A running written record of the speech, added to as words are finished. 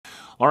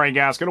All right,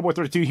 guys, Good Old Boy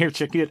 32 here.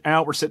 Check it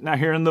out. We're sitting out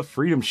here in the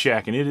Freedom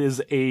Shack, and it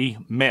is a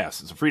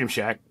mess. It's a Freedom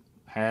Shack,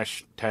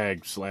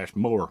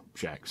 #/more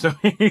shack. So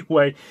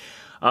anyway,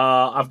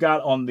 I've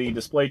got on the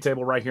display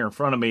table right here in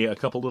front of me a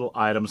couple little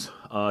items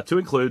to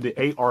include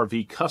the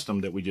ARV custom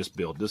that we just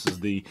built. This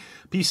is the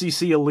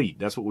PCC Elite.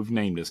 That's what we've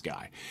named this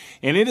guy.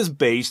 And it is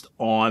based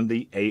on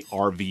the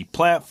ARV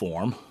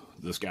platform.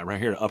 This guy right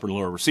here, the upper and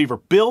lower receiver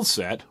build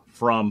set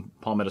from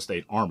Palmetto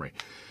State Armory.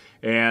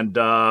 And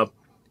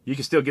you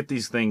can still get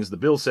these things, the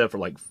build set, for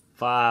like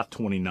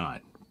 $5.29.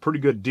 Pretty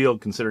good deal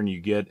considering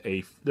you get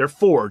they're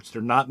forged,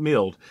 they're not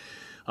milled,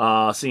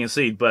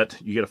 CNC, but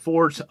you get a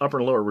forged upper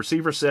and lower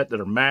receiver set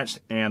that are matched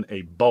and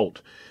a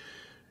bolt.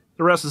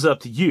 The rest is up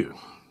to you.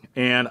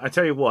 And I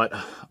tell you what,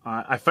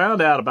 I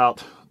found out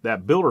about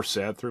that builder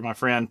set through my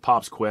friend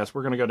Pop's Quest.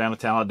 We're going to go down to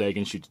Talladega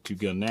and shoot the Two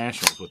Gun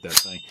Nationals with that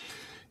thing.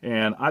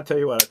 And I tell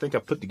you what, I think I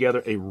put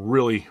together a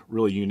really,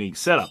 really unique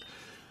setup.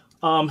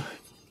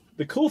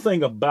 The cool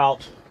thing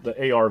about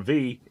the ARV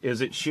is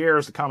it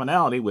shares the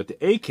commonality with the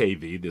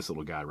AKV, this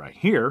little guy right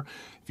here.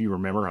 If you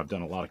remember, I've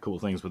done a lot of cool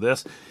things with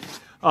this,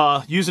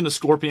 using the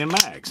Scorpion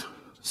mags.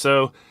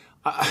 So,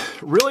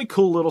 really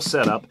cool little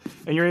setup,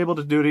 and you're able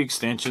to do the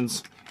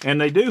extensions.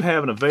 And they do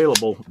have an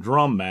available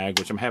drum mag,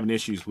 which I'm having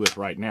issues with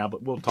right now,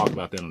 but we'll talk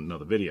about that in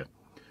another video.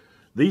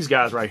 These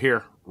guys right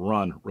here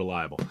run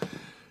reliable.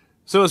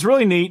 So it's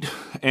really neat,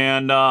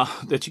 and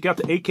that you got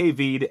the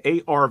AKV,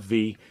 the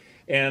ARV,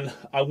 and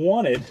I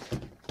wanted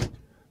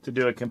to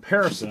do a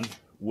comparison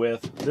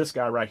with this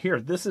guy right here.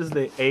 This is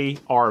the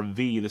ARV.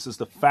 This is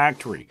the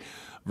factory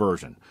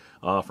version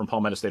from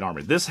Palmetto State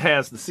Armory. This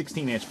has the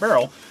 16-inch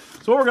barrel.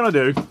 So what we're going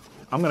to do,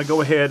 I'm going to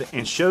go ahead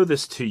and show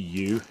this to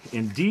you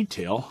in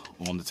detail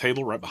on the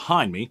table right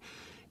behind me.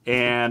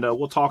 And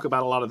we'll talk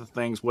about a lot of the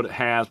things, what it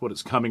has, what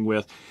it's coming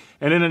with.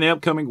 And then in the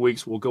upcoming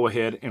weeks, we'll go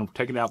ahead and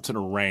take it out to the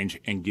range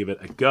and give it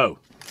a go.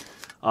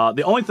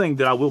 The only thing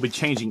that I will be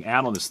changing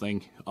out on this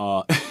thing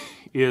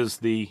is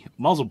the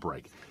muzzle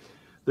brake.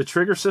 The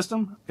trigger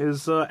system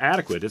is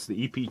adequate. It's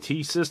the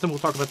EPT system. We'll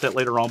talk about that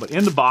later on. But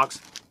in the box,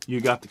 you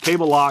got the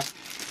cable lock,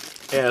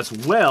 as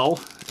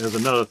well as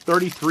another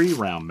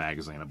 33-round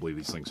magazine. I believe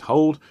these things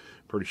hold.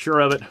 Pretty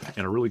sure of it.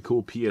 And a really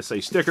cool PSA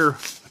sticker.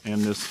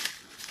 And this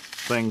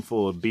thing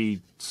full of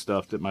bead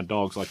stuff that my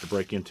dogs like to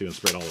break into and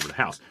spread all over the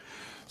house.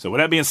 So with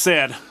that being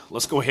said,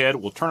 let's go ahead.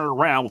 We'll turn it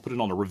around. We'll put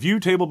it on the review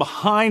table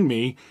behind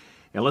me.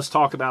 And let's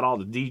talk about all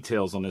the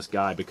details on this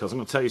guy, because I'm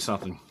going to tell you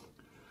something.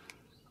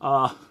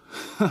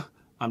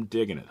 I'm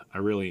digging it. I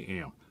really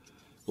am.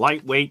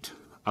 Lightweight.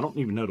 I don't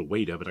even know the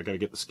weight of it. I got to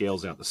get the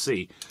scales out to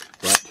see.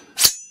 But,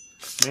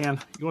 man,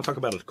 you want to talk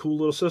about a cool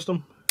little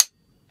system?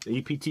 The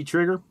EPT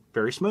trigger,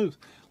 very smooth.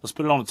 Let's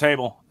put it on the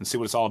table and see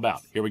what it's all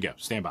about. Here we go.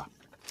 Stand by.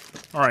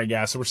 All right,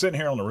 guys, so we're sitting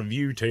here on the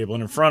review table,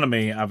 and in front of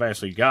me, I've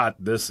actually got,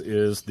 this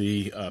is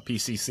the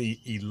PCC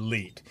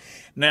Elite.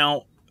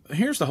 Now,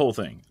 here's the whole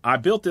thing. I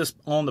built this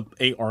on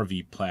the ARV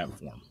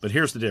platform, but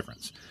here's the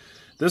difference.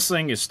 This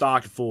thing is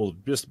stocked full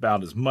of just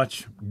about as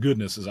much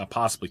goodness as I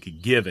possibly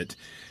could give it,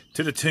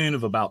 to the tune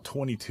of about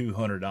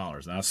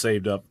 $2,200. And I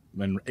saved up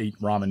and ate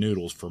ramen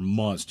noodles for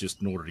months just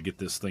in order to get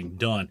this thing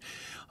done.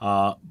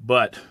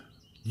 But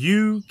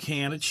you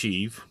can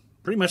achieve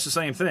pretty much the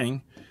same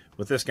thing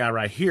with this guy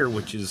right here,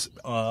 which is,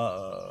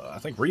 I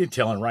think,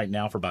 retailing right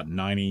now for about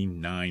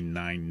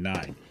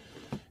 $99.99.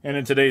 And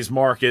in today's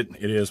market,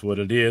 it is what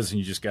it is, and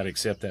you just got to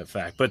accept that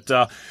fact. But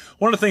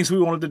one of the things we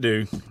wanted to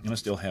do, and I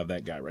still have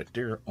that guy right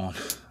there on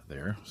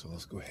there, so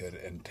let's go ahead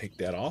and take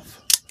that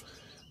off.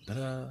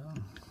 Ta-da!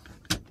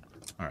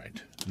 All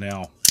right,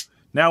 now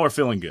we're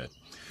feeling good.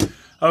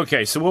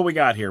 Okay, so what we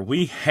got here,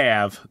 we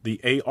have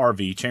the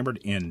ARV chambered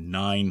in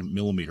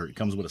 9mm. It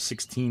comes with a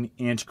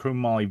 16-inch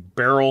chromoly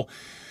barrel.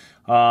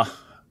 All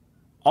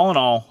in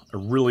all, a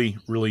really,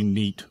 really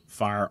neat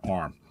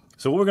firearm.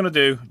 So what we're going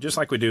to do, just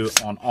like we do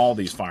on all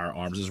these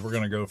firearms, is we're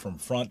going to go from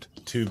front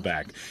to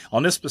back.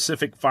 On this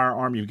specific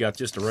firearm, you've got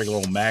just a regular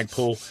old mag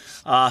pull.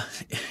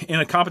 In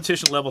a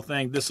competition level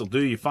thing, this will do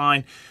you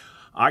fine.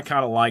 I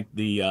kind of like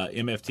the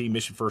MFT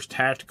Mission First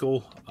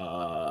Tactical.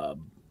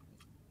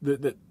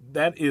 That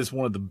is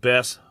one of the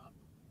best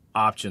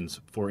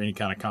options for any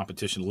kind of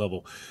competition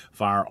level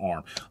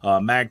firearm.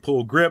 Mag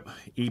pull grip,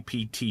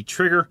 EPT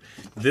trigger.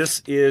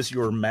 This is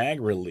your mag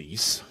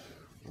release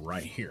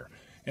right here.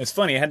 And it's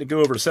funny, I had to go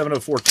over to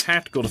 704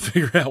 Tactical to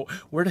figure out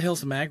where the hell's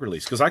the mag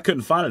release, because I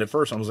couldn't find it at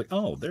first. I was like,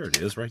 oh, there it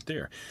is right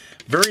there.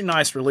 Very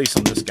nice release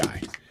on this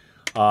guy.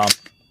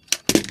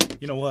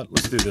 You know what?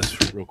 Let's do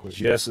this real quick.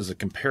 Just as a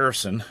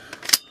comparison.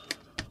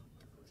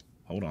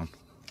 Hold on.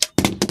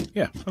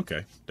 Yeah,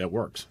 okay, that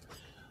works.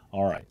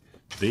 All right,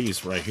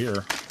 these right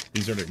here,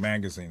 these are the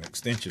magazine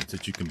extensions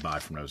that you can buy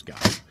from those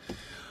guys.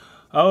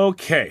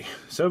 Okay,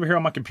 so over here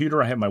on my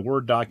computer, I have my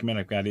Word document.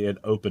 I've got it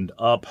opened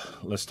up.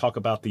 Let's talk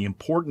about the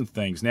important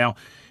things. Now,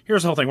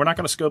 here's the whole thing. We're not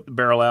going to scope the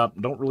barrel out.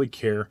 Don't really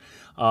care.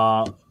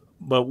 But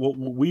what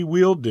we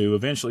will do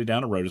eventually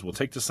down the road is we'll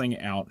take this thing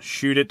out,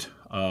 shoot it,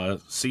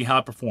 see how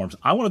it performs.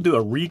 I want to do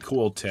a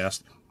recoil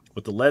test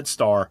with the Lead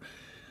Star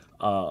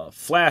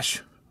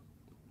flash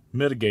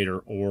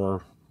mitigator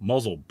or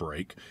muzzle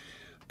brake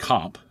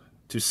comp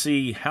to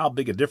see how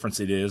big a difference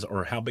it is,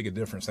 or how big a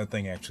difference that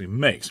thing actually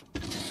makes.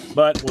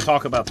 But we'll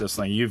talk about this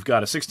thing. You've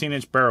got a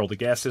 16-inch barrel. The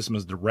gas system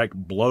is direct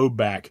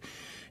blowback.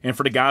 And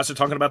for the guys that are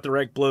talking about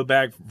direct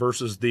blowback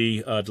versus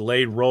the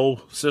delayed roll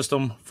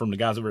system from the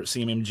guys over at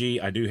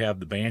CMMG, I do have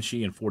the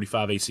Banshee and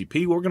 45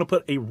 ACP. We're going to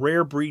put a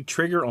rare breed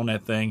trigger on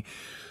that thing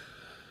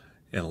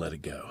and let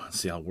it go.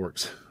 See how it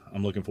works.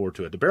 I'm looking forward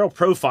to it. The barrel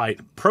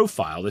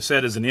profile, they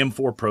said is an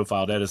M4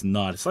 profile. That is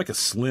not. It's like a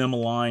slim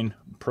line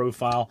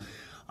profile.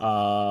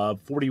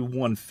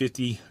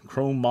 4150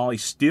 chrome moly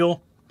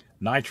steel,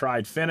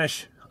 nitride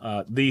finish.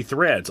 The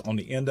threads on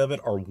the end of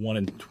it are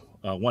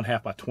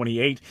 1/2 by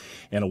 28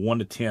 and a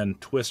 1:10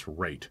 twist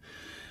rate.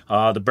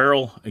 The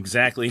barrel,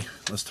 exactly,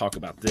 let's talk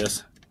about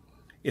this.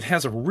 It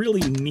has a really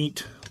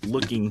neat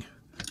looking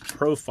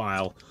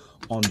profile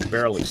on the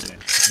barrel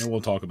extension. And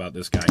we'll talk about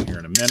this guy here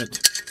in a minute.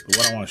 But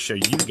what I want to show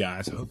you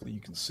guys, hopefully you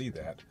can see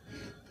that,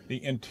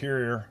 the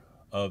interior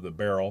of the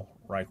barrel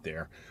right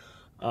there.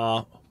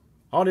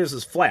 All it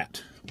is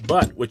flat.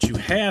 But what you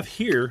have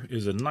here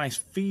is a nice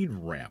feed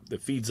ramp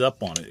that feeds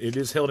up on it. It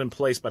is held in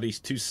place by these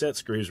two set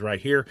screws right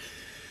here.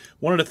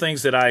 One of the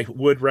things that I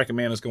would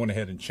recommend is going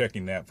ahead and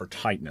checking that for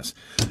tightness.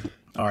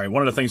 All right,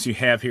 one of the things you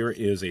have here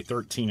is a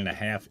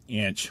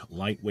 13.5-inch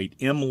lightweight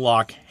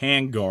M-LOK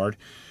handguard.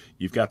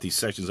 You've got these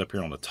sections up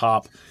here on the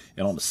top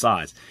and on the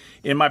sides.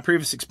 In my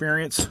previous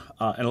experience,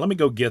 and let me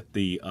go get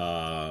the,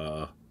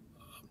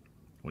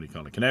 what do you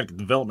call it, Kinetic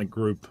Development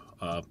Group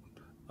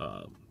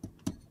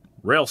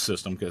rail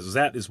system, because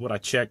that is what I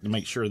checked to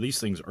make sure these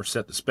things are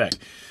set to spec.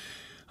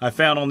 I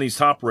found on these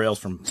top rails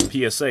from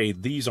PSA,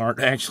 these aren't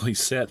actually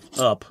set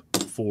up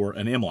for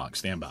an M-LOK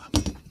standby.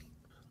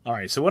 All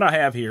right, so what I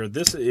have here,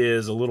 this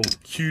is a little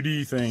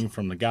QD thing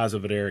from the guys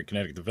over there at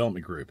Kinetic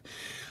Development Group.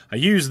 I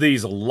use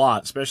these a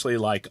lot, especially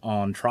like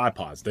on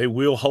tripods. They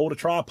will hold a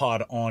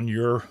tripod on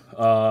your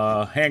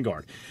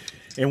handguard.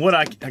 And what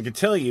I can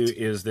tell you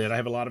is that I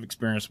have a lot of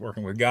experience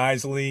working with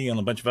Geisley and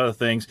a bunch of other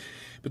things.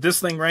 But this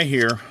thing right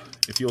here,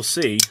 if you'll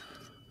see,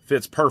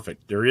 fits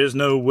perfect. There is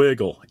no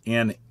wiggle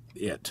in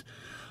it.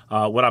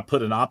 Would I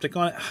put an optic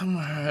on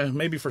it?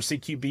 Maybe for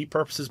CQB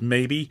purposes,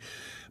 maybe,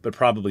 but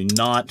probably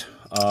not.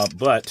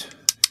 But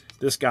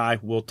this guy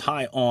will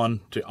tie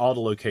on to all the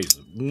locations.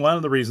 One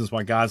of the reasons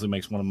why Geisley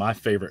makes one of my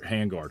favorite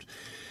handguards.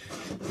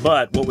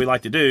 But what we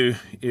like to do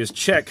is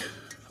check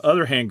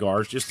other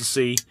handguards just to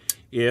see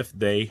if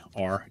they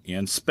are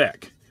in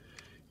spec.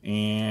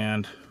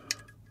 And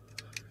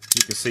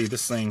you can see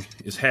this thing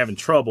is having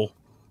trouble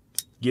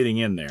getting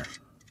in there.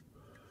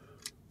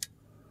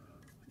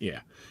 Yeah,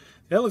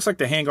 that looks like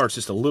the handguard's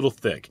just a little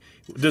thick.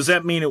 Does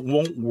that mean it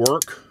won't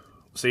work?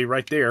 See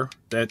right there,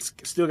 that's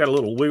still got a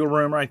little wiggle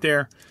room right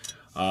there.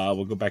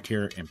 We'll go back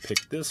here and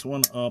pick this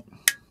one up.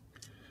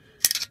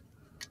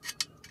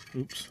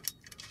 Oops.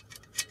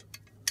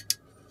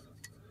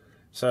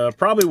 So it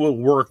probably will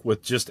work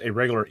with just a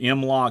regular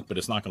M-LOK, but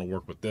it's not going to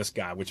work with this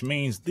guy, which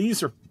means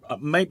these are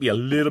maybe a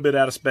little bit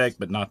out of spec,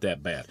 but not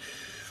that bad.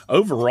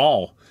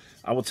 Overall,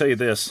 I will tell you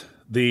this,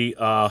 this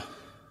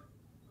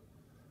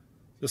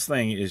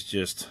thing is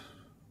just,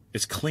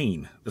 it's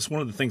clean. That's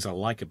one of the things I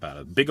like about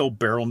it. Big old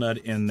barrel nut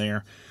in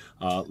there.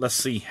 Let's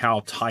see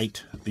how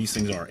tight these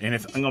things are. And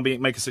if I'm going to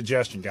make a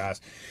suggestion,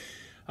 guys,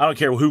 I don't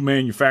care who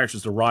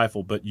manufactures the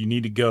rifle, but you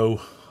need to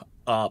go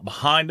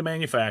behind the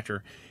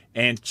manufacturer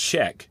and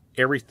check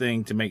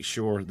everything to make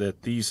sure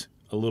that these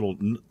little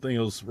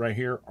things right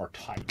here are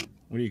tight.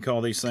 What do you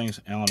call these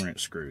things? Allen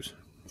wrench screws.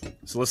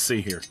 So let's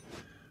see here.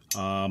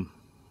 Go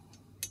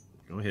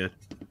ahead.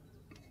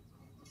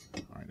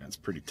 All right, that's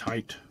pretty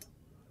tight.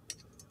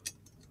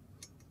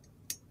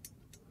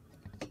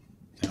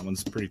 That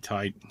one's pretty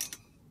tight.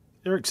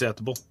 They're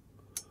acceptable.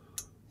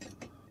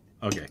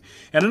 Okay,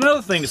 and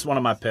another thing that's one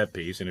of my pet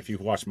peeves, and if you've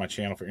watched my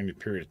channel for any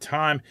period of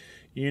time,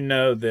 you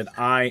know that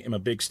I am a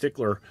big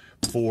stickler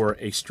for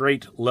a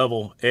straight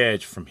level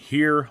edge from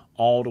here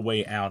all the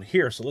way out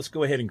here. So let's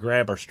go ahead and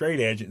grab our straight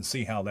edge and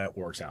see how that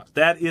works out.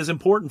 That is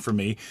important for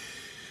me,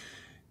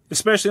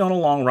 especially on a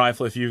long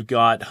rifle. If you've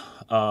got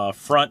a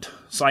front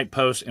sight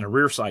post and a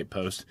rear sight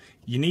post,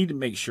 you need to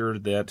make sure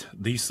that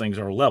these things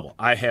are level.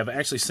 I have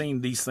actually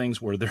seen these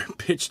things where they're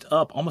pitched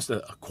up almost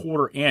a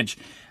 1/4 inch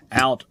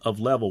out of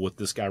level with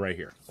this guy right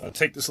here. I'll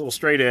take this little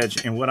straight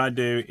edge, and what I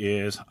do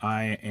is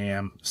I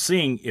am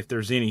seeing if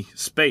there's any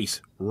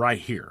space right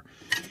here.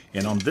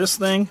 And on this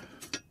thing,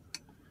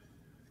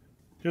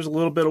 there's a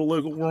little bit of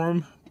wiggle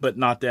room, but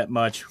not that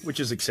much, which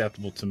is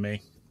acceptable to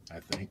me, I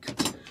think.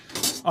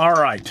 All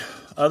right,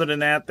 other than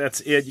that,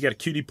 that's it. You got a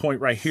QD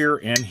point right here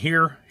and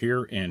here,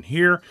 here and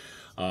here.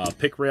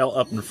 Pick rail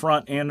up in the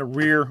front and the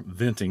rear,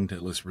 venting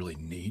that looks really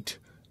neat,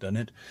 doesn't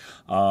it?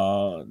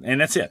 And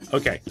that's it.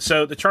 Okay,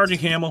 so the charging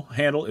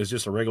handle is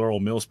just a regular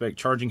old mil-spec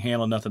charging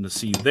handle, nothing to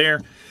see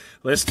there.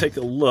 Let's take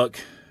a look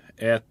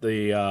at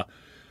the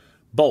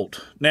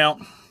bolt. Now,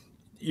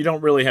 you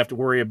don't really have to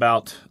worry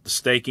about the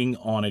staking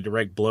on a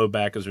direct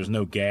blowback because there's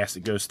no gas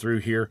that goes through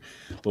here,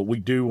 but we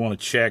do want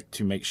to check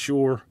to make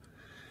sure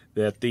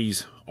that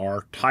these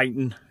are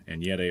tightened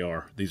And yeah, they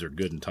are. These are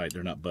good and tight.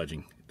 They're not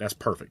budging. That's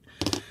perfect.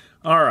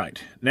 All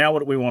right, now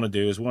what we want to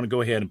do is we want to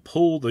go ahead and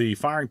pull the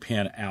firing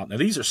pin out. Now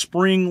these are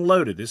spring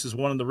loaded. This is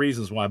one of the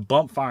reasons why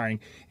bump firing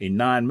a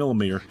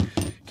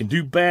 9mm can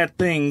do bad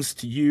things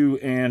to you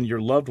and your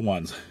loved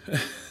ones.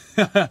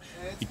 Oh.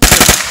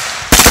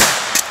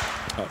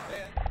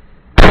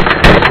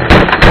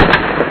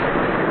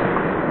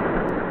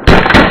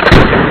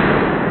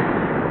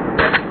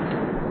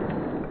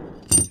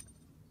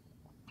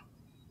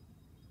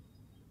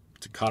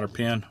 It's a cotter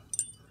pin,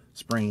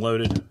 spring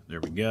loaded. There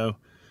we go.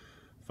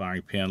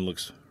 Firing pin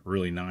looks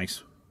really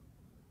nice.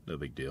 No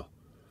big deal.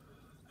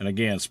 And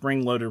again,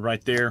 spring loaded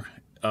right there.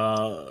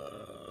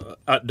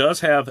 It does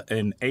have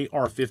an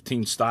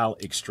AR-15 style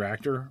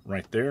extractor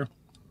right there.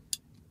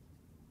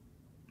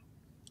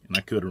 And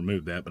I could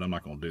remove that, but I'm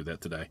not going to do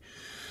that today.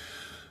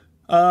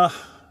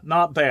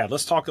 Not bad.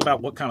 Let's talk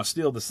about what kind of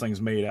steel this thing's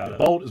made out of.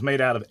 The bolt is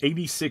made out of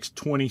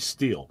 8620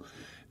 steel.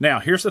 Now,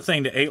 here's the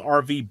thing. The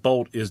ARV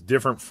bolt is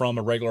different from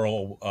a regular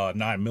old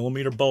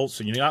 9mm bolt,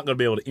 so you're not going to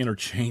be able to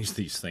interchange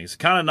these things. It's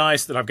kind of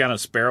nice that I've got a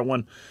spare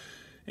one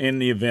in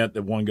the event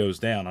that one goes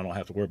down. I don't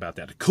have to worry about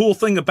that. The cool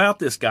thing about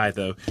this guy,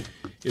 though,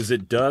 is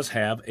it does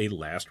have a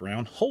last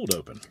round hold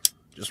open,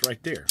 just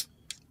right there.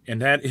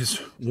 And that is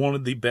one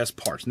of the best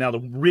parts. Now, the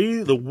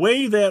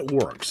way that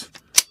works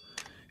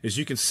is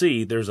you can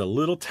see there's a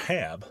little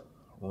tab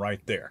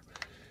right there.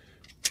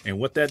 And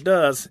what that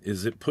does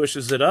is it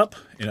pushes it up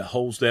and it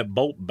holds that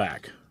bolt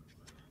back.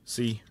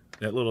 See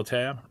that little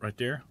tab right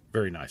there?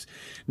 Very nice.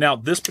 Now,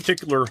 this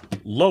particular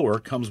lower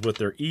comes with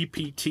their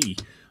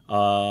EPT,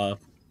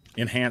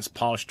 enhanced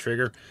polished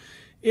trigger.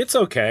 It's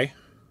okay.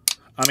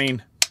 I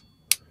mean,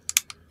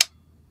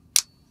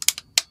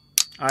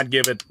 I'd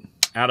give it,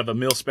 out of a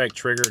mil-spec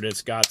trigger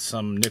that's got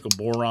some nickel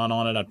boron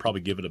on it, I'd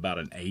probably give it about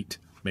an 8,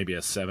 maybe a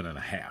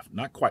 7.5.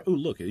 Not quite. Oh,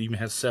 look, it even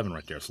has 7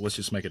 right there, so let's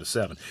just make it a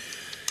 7.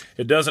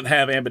 It doesn't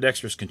have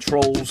ambidextrous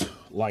controls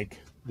like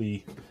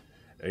the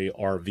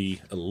ARV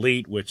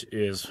Elite, which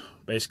is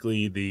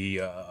basically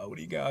the, what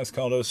do you guys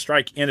call those?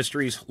 Strike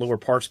Industries lower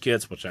parts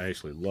kits, which I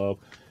actually love.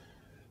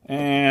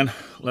 And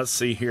let's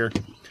see here,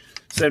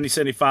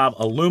 7075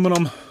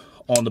 aluminum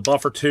on the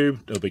buffer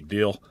tube, no big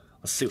deal.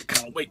 Let's see what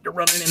kind of weight they're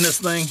running in this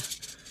thing.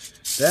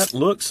 That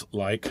looks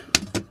like,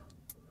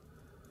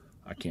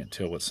 I can't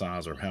tell what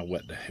size or how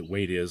wet the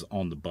weight is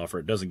on the buffer.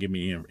 It doesn't give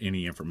me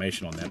any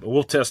information on that, but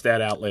we'll test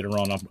that out later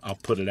on. I'll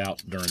put it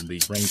out during the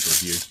range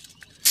review.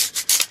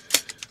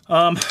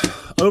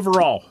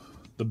 Overall,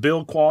 the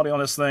build quality on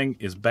this thing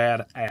is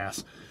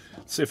badass.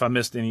 Let's see if I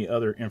missed any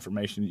other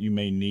information that you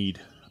may need.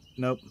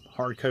 Nope.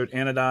 Hard coat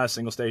anodized,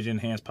 single stage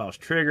enhanced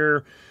polished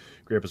trigger.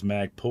 Grip is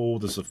mag pull.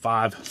 This is a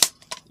five,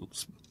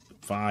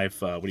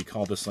 what do you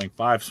call this thing?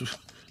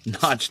 5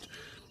 notched.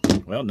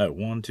 Well, no,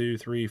 1, 2,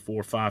 3,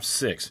 4, 5,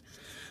 6.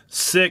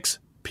 6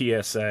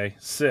 PSA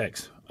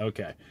 6.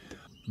 Okay.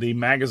 The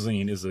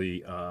magazine is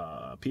the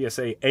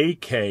PSA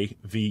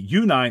AKV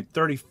U9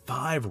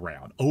 35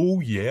 round. Oh,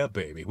 yeah,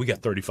 baby. We got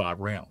 35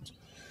 rounds.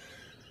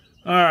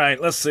 All right,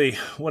 let's see.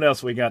 What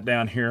else we got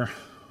down here?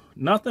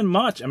 Nothing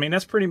much. I mean,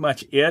 that's pretty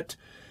much it.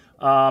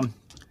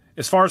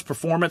 As far as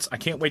performance, I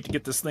can't wait to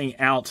get this thing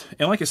out.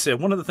 And like I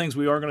said, one of the things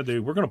we are going to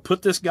do, we're going to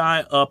put this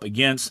guy up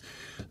against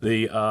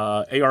the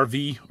ARV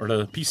or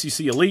the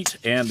PCC Elite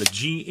and the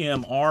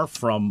GMR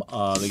from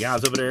the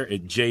guys over there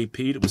at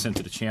JP that was sent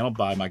to the channel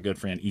by my good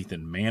friend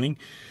Ethan Manning.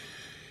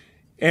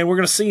 And we're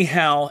going to see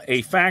how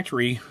a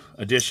factory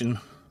edition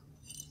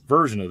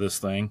version of this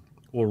thing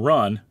will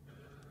run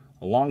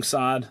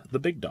alongside the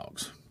big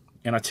dogs.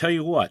 And I tell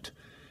you what,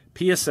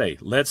 PSA,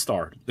 Lead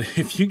Star.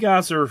 If you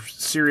guys are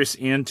serious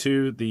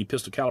into the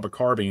pistol caliber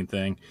carbine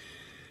thing,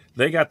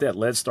 they got that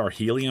Lead Star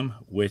Helium,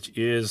 which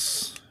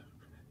is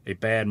a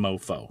bad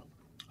mofo.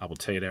 I will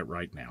tell you that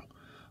right now.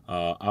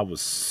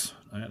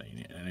 That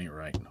ain't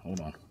right.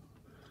 Hold on.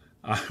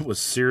 I was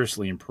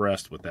seriously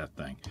impressed with that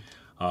thing.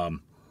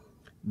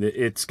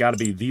 It's got to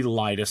be the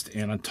lightest,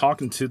 and I'm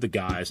talking to the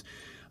guys.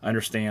 I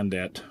understand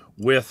that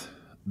with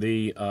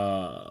the,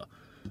 what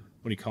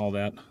do you call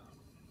that?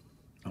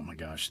 Oh my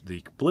gosh,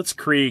 the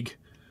Blitzkrieg,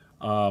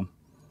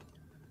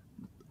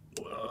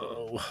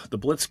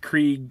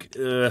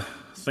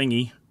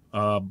 thingy,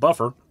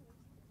 buffer.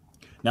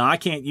 Now, I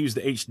can't use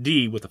the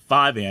HD with a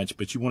 5-inch,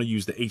 but you want to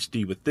use the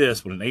HD with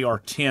this, with an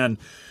AR-10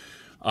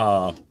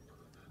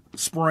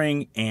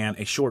 spring and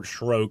a short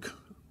stroke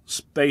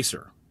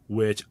spacer,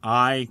 which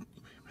I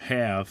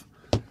have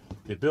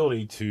the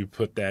ability to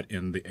put that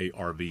in the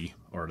ARV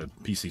or the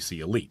PCC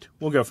Elite.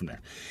 We'll go from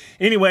there.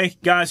 Anyway,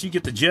 guys, you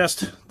get the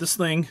gist. This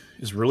thing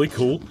is really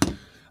cool.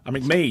 I'm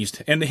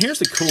amazed. And here's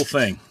the cool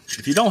thing.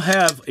 If you don't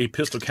have a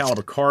pistol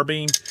caliber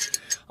carbine,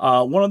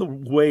 one of the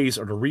ways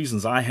or the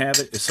reasons I have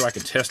it is so I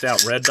can test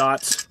out red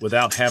dots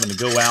without having to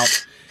go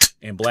out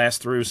and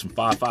blast through some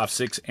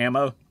 5.56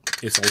 ammo.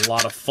 It's a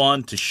lot of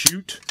fun to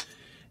shoot.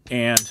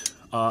 And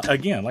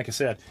Again, like I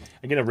said,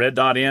 I get a red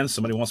dot in.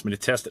 Somebody wants me to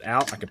test it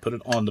out. I can put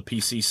it on the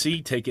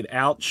PCC, take it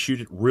out,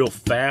 shoot it real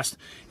fast,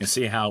 and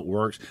see how it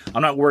works.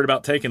 I'm not worried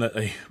about taking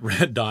a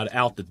red dot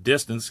out the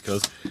distance,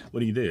 because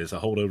what do you do? It's a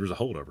holdover is a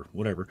holdover,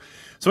 whatever.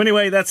 So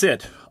anyway, that's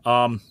it.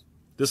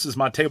 This is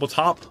my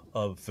tabletop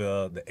of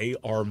the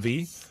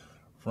ARV,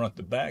 front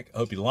to back. I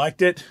hope you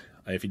liked it.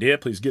 If you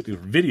did, please give the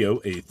video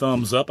a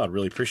thumbs up. I'd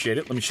really appreciate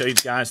it. Let me show you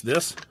guys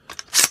this.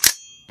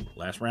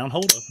 Last round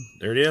hold open.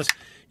 There it is.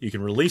 You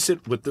can release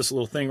it with this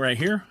little thing right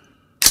here.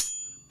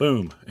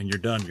 Boom, and you're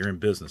done. You're in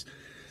business.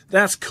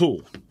 That's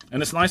cool.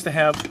 And it's nice to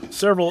have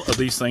several of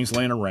these things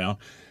laying around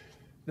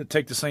that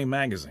take the same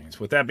magazines.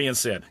 With that being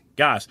said,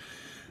 guys,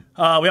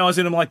 we always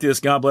do them like this.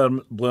 God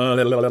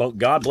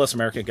bless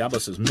America. God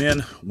bless his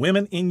men,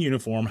 women in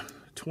uniform,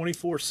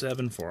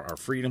 24/7 for our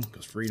freedom,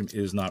 because freedom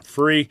is not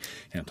free.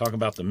 And I'm talking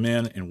about the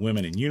men and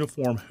women in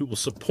uniform who will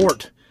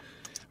support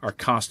our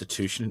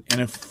Constitution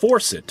and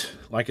enforce it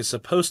like it's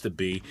supposed to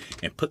be,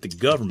 and put the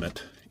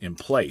government in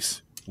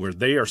place where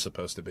they are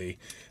supposed to be.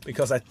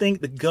 Because I think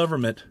the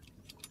government,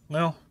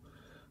 well,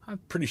 I'm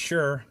pretty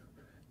sure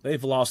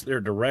they've lost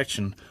their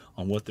direction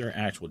on what their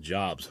actual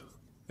jobs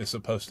is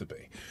supposed to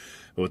be.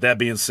 But with that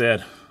being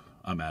said,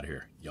 I'm out of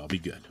here. Y'all be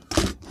good.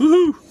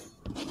 Woohoo!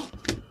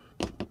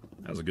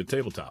 That was a good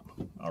tabletop.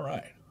 All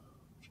right.